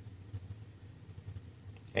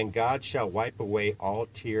 And God shall wipe away all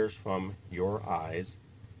tears from your eyes.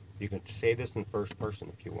 You can say this in first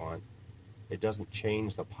person if you want. It doesn't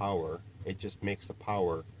change the power. It just makes the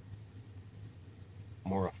power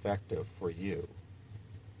more effective for you.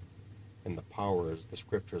 And the power is the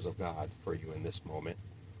scriptures of God for you in this moment.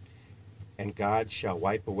 And God shall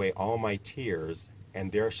wipe away all my tears,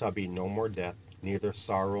 and there shall be no more death, neither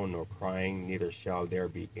sorrow nor crying, neither shall there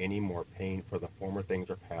be any more pain, for the former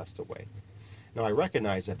things are passed away. Now I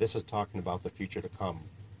recognize that this is talking about the future to come.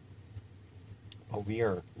 But we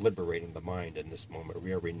are liberating the mind in this moment.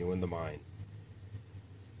 We are renewing the mind.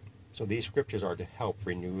 So these scriptures are to help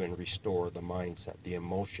renew and restore the mindset, the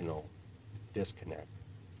emotional disconnect.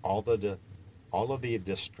 All of the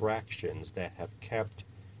distractions that have kept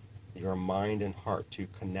your mind and heart to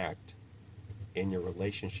connect in your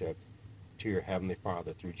relationship to your Heavenly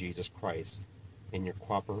Father through Jesus Christ, in your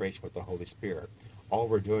cooperation with the Holy Spirit. All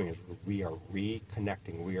we're doing is we are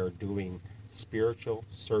reconnecting. We are doing spiritual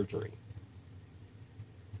surgery.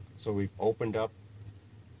 So we've opened up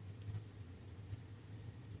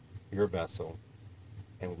your vessel,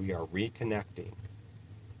 and we are reconnecting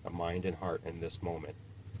the mind and heart in this moment.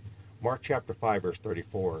 Mark chapter 5, verse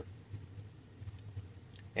 34.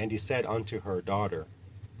 And he said unto her, Daughter,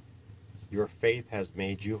 your faith has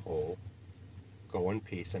made you whole. Go in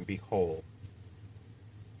peace and be whole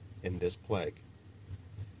in this plague.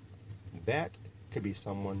 That could be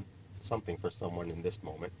something for someone in this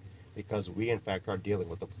moment, because we in fact are dealing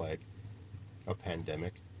with a plague, a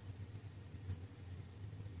pandemic.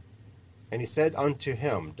 And he said unto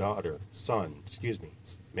him,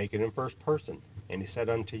 make it in first person. And he said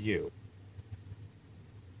unto you,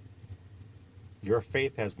 your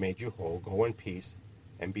faith has made you whole. Go in peace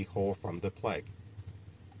and be whole from the plague.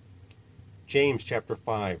 James chapter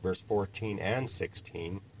 5, verse 14 and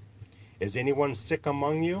 16. Is anyone sick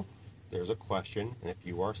among you? There's a question, and if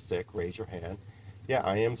you are sick, raise your hand. Yeah,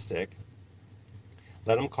 I am sick.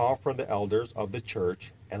 Let him call for the elders of the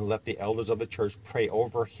church, and let the elders of the church pray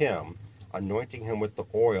over him, anointing him with the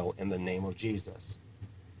oil in the name of Jesus.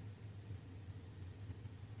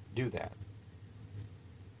 Do that.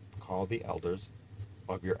 Call the elders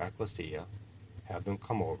of your ecclesia, have them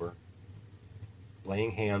come over,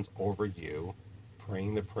 laying hands over you,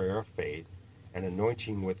 praying the prayer of faith, and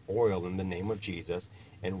anointing with oil in the name of Jesus,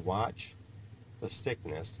 and watch the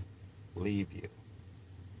sickness leave you.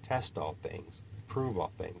 Test all things, prove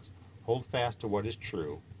all things, hold fast to what is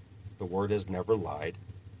true. The word has never lied.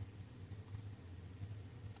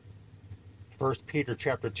 1 Peter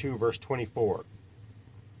chapter 2, verse 24.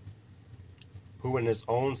 Who in his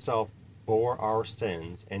own self bore our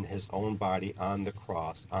sins in his own body on the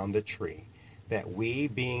cross, on the tree, that we,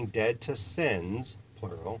 being dead to sins,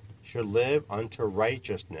 plural, should live unto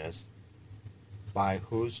righteousness, by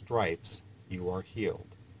whose stripes you are healed.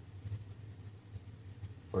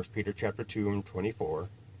 1 Peter chapter 2 and 24.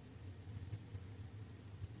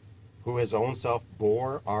 Who his own self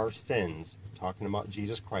bore our sins, talking about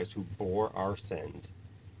Jesus Christ, who bore our sins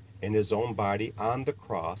in his own body on the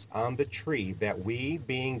cross, on the tree, that we,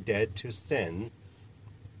 being dead to sin,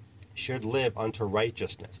 should live unto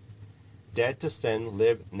righteousness. Dead to sin,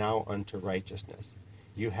 live now unto righteousness.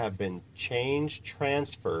 You have been changed,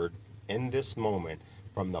 transferred in this moment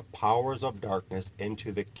from the powers of darkness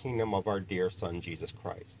into the kingdom of our dear Son, Jesus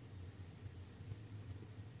Christ.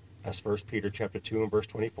 That's 1 Peter chapter 2 and verse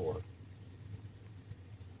 24.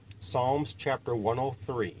 Psalms chapter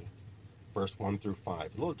 103, verse 1 through 5.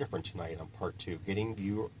 A little different tonight on part 2, getting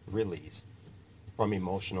you release from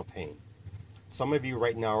emotional pain. Some of you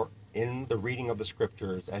right now in the reading of the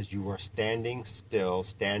scriptures, as you are standing still,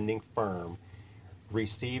 standing firm,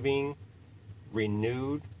 receiving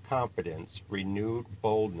renewed confidence, renewed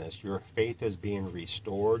boldness. Your faith is being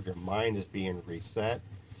restored. Your mind is being reset.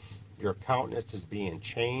 Your countenance is being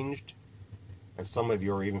changed. And some of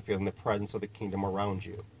you are even feeling the presence of the kingdom around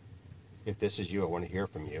you. If this is you, I want to hear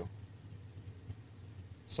from you.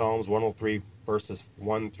 Psalms 103, verses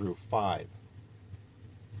 1 through 5.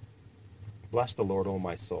 Bless the Lord, O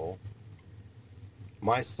my soul.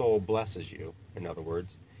 My soul blesses you, in other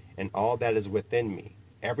words, and all that is within me.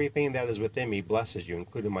 Everything that is within me blesses you,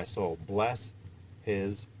 including my soul. Bless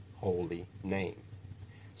his holy name.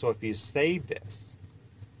 So if you say this,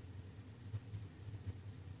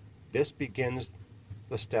 this begins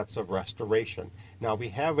the steps of restoration. Now, we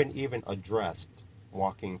haven't even addressed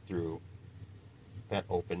walking through that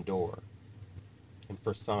open door. And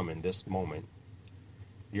for some in this moment,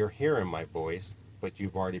 you're hearing my voice, but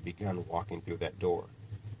you've already begun walking through that door.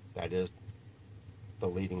 That is the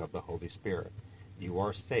leading of the Holy Spirit. You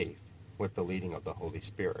are safe with the leading of the Holy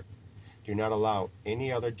Spirit. Do not allow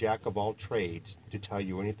any other jack of all trades to tell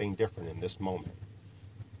you anything different in this moment.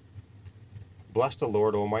 Bless the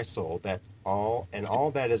Lord, O my soul, that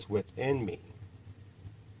all that is within me.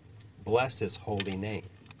 Bless his holy name.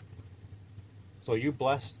 So you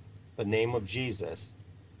bless the name of Jesus.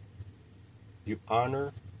 You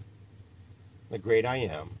honor the great I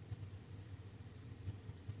am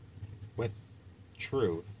with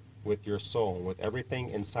truth, with your soul, with everything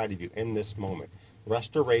inside of you in this moment.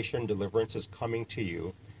 Restoration, deliverance is coming to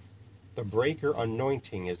you. The breaker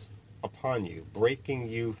anointing is upon you, breaking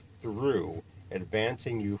you through,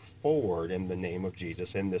 advancing you forward in the name of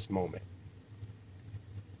Jesus in this moment.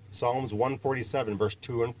 Psalms 147, verse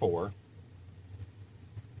 2 and 4.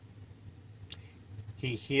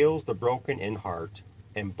 He heals the broken in heart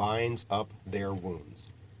and binds up their wounds.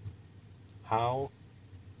 How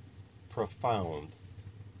profound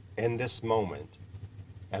in this moment,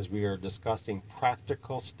 as we are discussing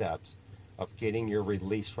practical steps of getting your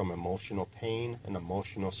release from emotional pain and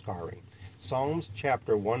emotional scarring. Psalms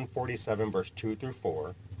chapter 147, verse 2 through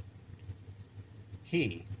 4.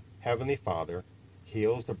 He, Heavenly Father,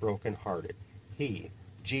 heals the brokenhearted. He,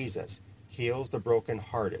 Jesus, heals the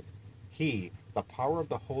brokenhearted. He The power of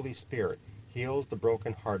the Holy Spirit heals the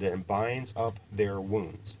brokenhearted and binds up their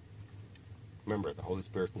wounds. Remember, the Holy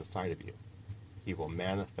Spirit's inside of you. He will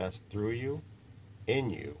manifest through you, in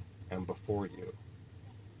you, and before you.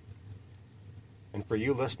 And for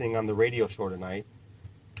you listening on the radio show tonight,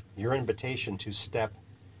 your invitation to step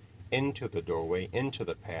into the doorway, into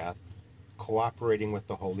the path, cooperating with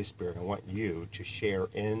the Holy Spirit. I want you to share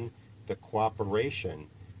in the cooperation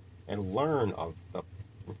and learn of the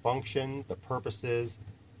function, the purposes,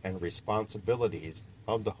 and responsibilities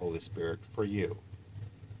of the Holy Spirit for you.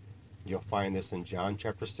 You'll find this in John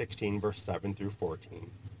chapter 16, verse 7 through 14.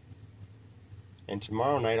 And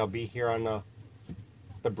tomorrow night I'll be here on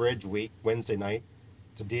the Bridge Week, Wednesday night,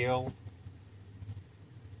 to deal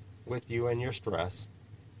with you and your stress,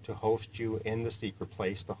 to host you in the secret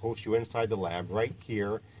place, to host you inside the lab, right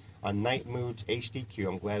here on Night Moods HDQ.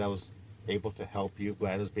 I'm glad I was able to help you,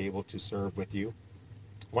 glad I was able to serve with you.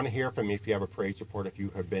 I want to hear from you if you have a praise report, if you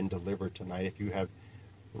have been delivered tonight, if you have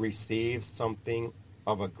received something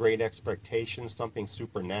of a great expectation, something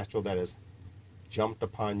supernatural that has jumped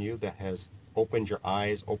upon you, that has opened your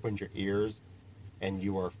eyes, opened your ears, and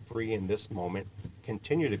you are free in this moment.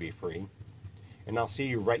 Continue to be free. And I'll see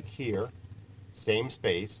you right here, same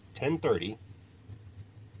space, 10:30,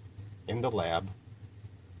 in the lab,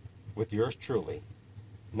 with yours truly.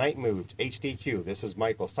 Night Moods, HDQ. This is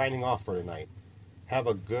Michael signing off for tonight. Have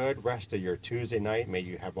a good rest of your Tuesday night. May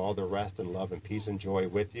you have all the rest and love and peace and joy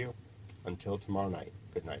with you. Until tomorrow night.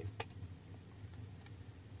 Good night.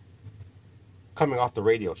 Coming off the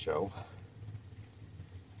radio show,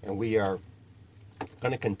 and we are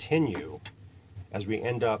going to continue as we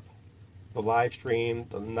end up the live stream,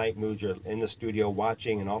 the Night Moods, you're in the studio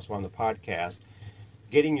watching, and also on the podcast,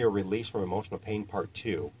 getting your release from emotional pain part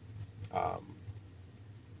 2.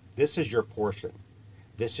 This is your portion.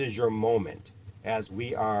 This is your moment as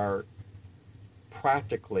we are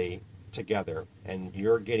practically together, and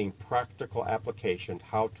you're getting practical application,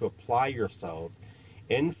 how to apply yourself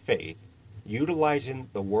in faith, utilizing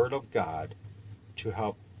the Word of God to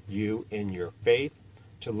help you in your faith,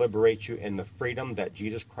 to liberate you in the freedom that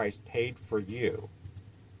Jesus Christ paid for you,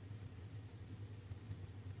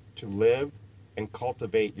 to live and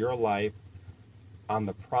cultivate your life on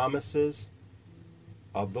the promises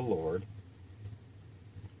of the Lord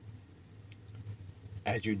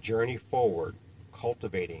as you journey forward,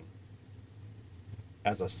 cultivating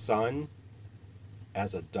as a son,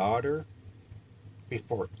 as a daughter,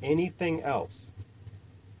 before anything else.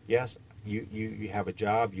 Yes, you have a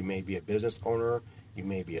job, you may be a business owner, you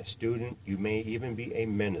may be a student, you may even be a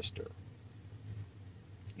minister.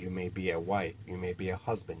 You may be a wife, you may be a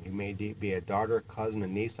husband, you may be a daughter, cousin, a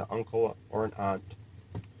niece, an uncle, or an aunt.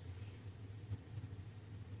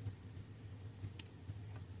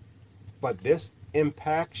 But this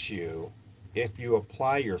impacts you if you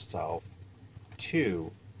apply yourself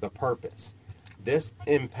to the purpose. This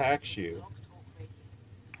impacts you.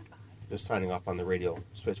 Just signing off on the radio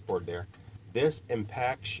switchboard there. This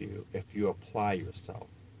impacts you if you apply yourself.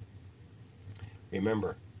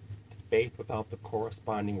 Remember, faith without the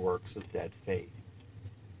corresponding works is dead faith.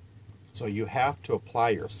 So you have to apply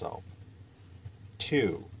yourself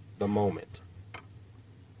to the moment,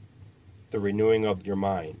 the renewing of your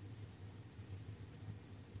mind.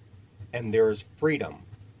 And there is freedom,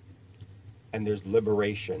 and there's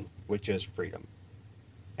liberation, which is freedom,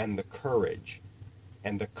 and the courage,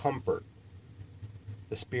 and the comfort,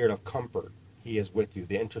 the spirit of comfort. He is with you,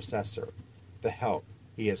 the intercessor, the help.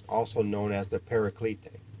 He is also known as the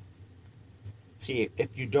Paraclete. See, if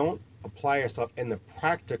you don't apply yourself in the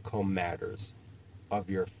practical matters of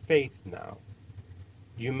your faith now,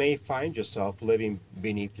 you may find yourself living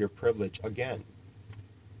beneath your privilege again.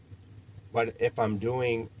 But if I'm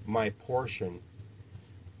doing my portion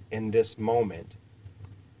in this moment,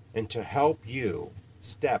 and to help you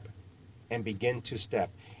step and begin to step,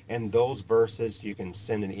 and those verses, you can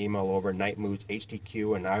send an email over, Night Moods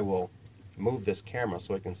HDQ, and I will move this camera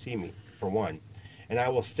so it can see me, for one. And I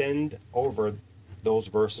will send over those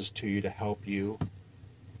verses to you to help you,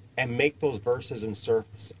 and make those verses in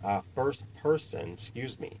first person,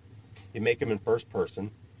 You make them in first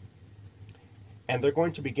person, and they're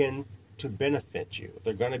going to begin to benefit you.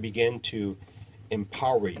 They're going to begin to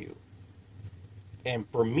empower you. And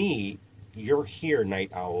for me, you're here,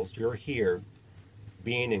 night owls. You're here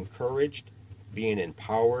being encouraged, being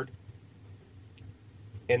empowered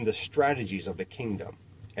in the strategies of the kingdom.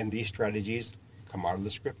 And these strategies come out of the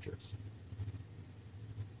scriptures.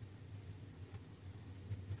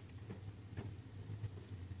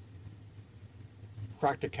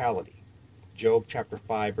 Practicality. Job chapter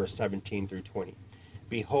 5, verse 17 through 20.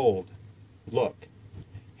 Behold, look,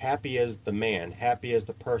 Happy is the man, happy is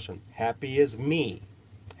the person, happy is me,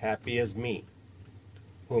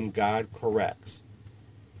 whom God corrects.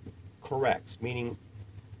 Corrects, meaning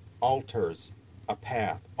alters a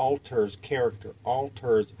path, alters character,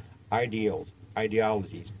 alters ideals,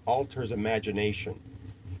 ideologies, alters imagination.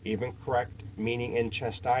 Even correct, meaning in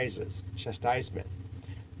chastisement.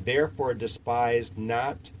 Therefore despise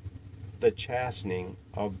not the chastening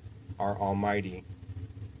of our Almighty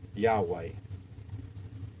Yahweh.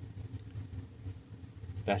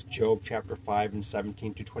 That's Job chapter 5 and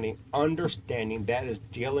 17 to 20. Understanding that is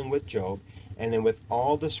dealing with Job, and then with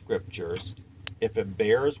all the scriptures, if it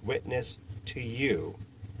bears witness to you,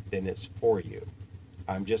 then it's for you.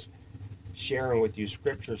 I'm just sharing with you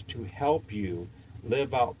scriptures to help you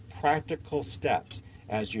live out practical steps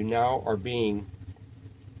as you now are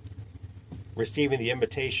receiving the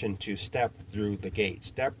invitation to step through the gate,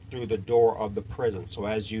 step through the door of the prison. So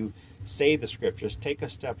as you say the scriptures, take a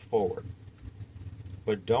step forward.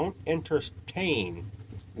 But don't entertain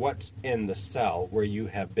what's in the cell where you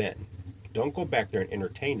have been. Don't go back there and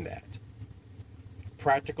entertain that.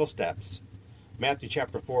 Practical steps. Matthew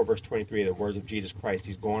chapter 4, verse 23, the words of Jesus Christ.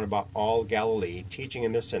 He's going about all Galilee, teaching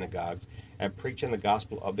in their synagogues, and preaching the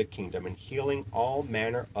gospel of the kingdom, and healing all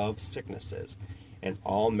manner of sicknesses and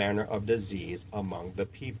all manner of disease among the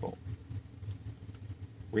people.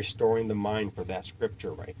 Restoring the mind for that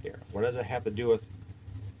scripture right there. What does it have to do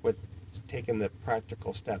with taking the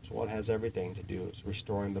practical steps? Well, it has everything to do with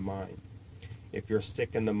restoring the mind. If you're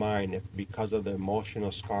sick in the mind, if because of the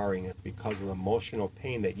emotional scarring, if because of the emotional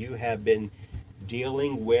pain that you have been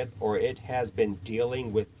dealing with, or it has been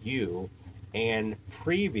dealing with you and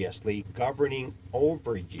previously governing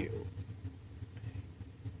over you,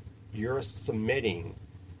 you're submitting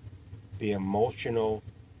the emotional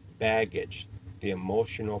baggage, the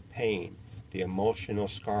emotional pain, the emotional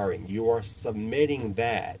scarring. You are submitting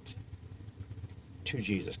that to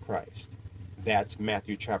Jesus Christ. That's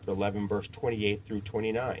Matthew chapter 11, verse 28 through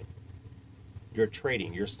 29. You're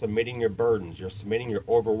trading. You're submitting your burdens. You're submitting your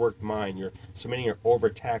overworked mind. You're submitting your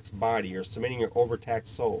overtaxed body. You're submitting your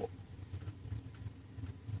overtaxed soul.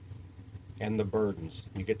 And the burdens.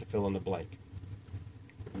 You get to fill in the blank.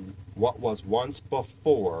 What was once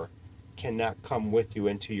before cannot come with you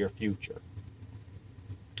into your future.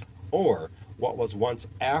 Or what was once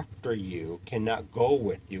after you cannot go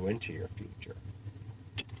with you into your future.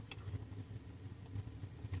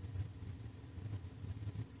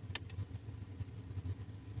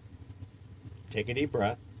 Take a deep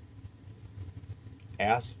breath.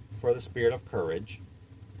 Ask for the spirit of courage.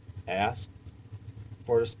 Ask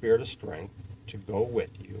for the spirit of strength to go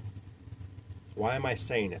with you. Why am I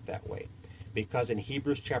saying it that way? Because in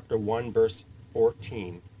Hebrews chapter 1, verse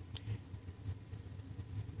 14,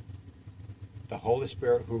 the Holy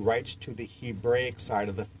Spirit who writes to the Hebraic side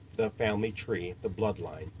of the family tree, the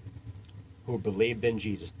bloodline, who believed in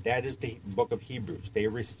Jesus, that is the book of Hebrews. They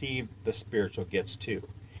received the spiritual gifts too.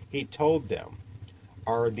 He told them,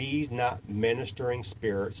 are these not ministering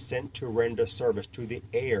spirits sent to render service to the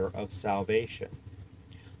heir of salvation?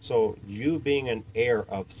 So you being an heir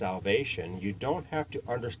of salvation, you don't have to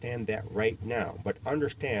understand that right now, but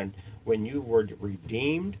understand when you were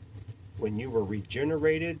redeemed, when you were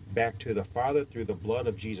regenerated back to the Father through the blood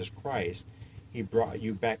of Jesus Christ, He brought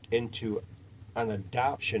you back into an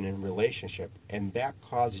adoption and relationship, and that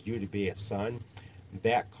causes you to be a son.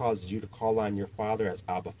 That causes you to call on your Father as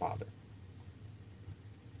Abba Father.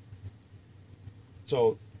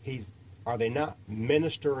 So are they not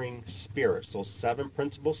ministering spirits? Those 7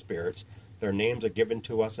 principal spirits, their names are given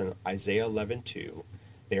to us in Isaiah 11:2.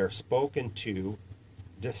 They are spoken to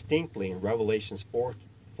distinctly in Revelations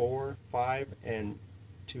 4, 5, and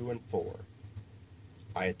 2 and 4.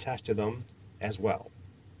 I attest to them as well.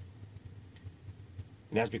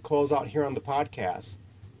 And as we close out here on the podcast,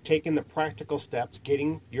 taking the practical steps,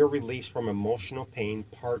 getting your release from emotional pain,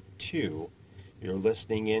 part 2. You're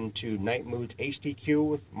listening in to Night Moods HDQ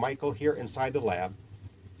with Michael here inside the lab,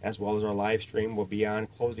 as well as our live stream will be on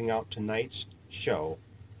closing out tonight's show.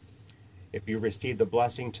 If you received the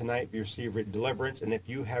blessing tonight, if you received deliverance, and if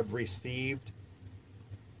you have received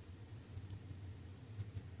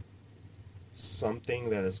something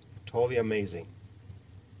that is totally amazing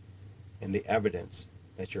in the evidence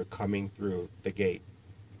that you're coming through the gate,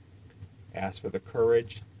 ask for the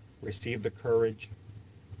courage, receive the courage,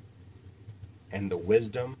 and the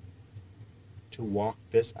wisdom to walk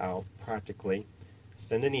this out practically.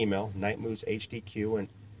 Send an email, nightmoodshdq, and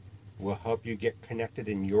we'll help you get connected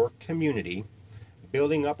in your community,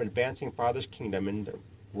 building up, advancing Father's kingdom and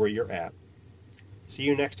where you're at. See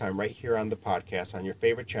you next time right here on the podcast on your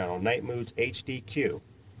favorite channel, Night Moods HDQ.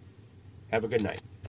 Have a good night.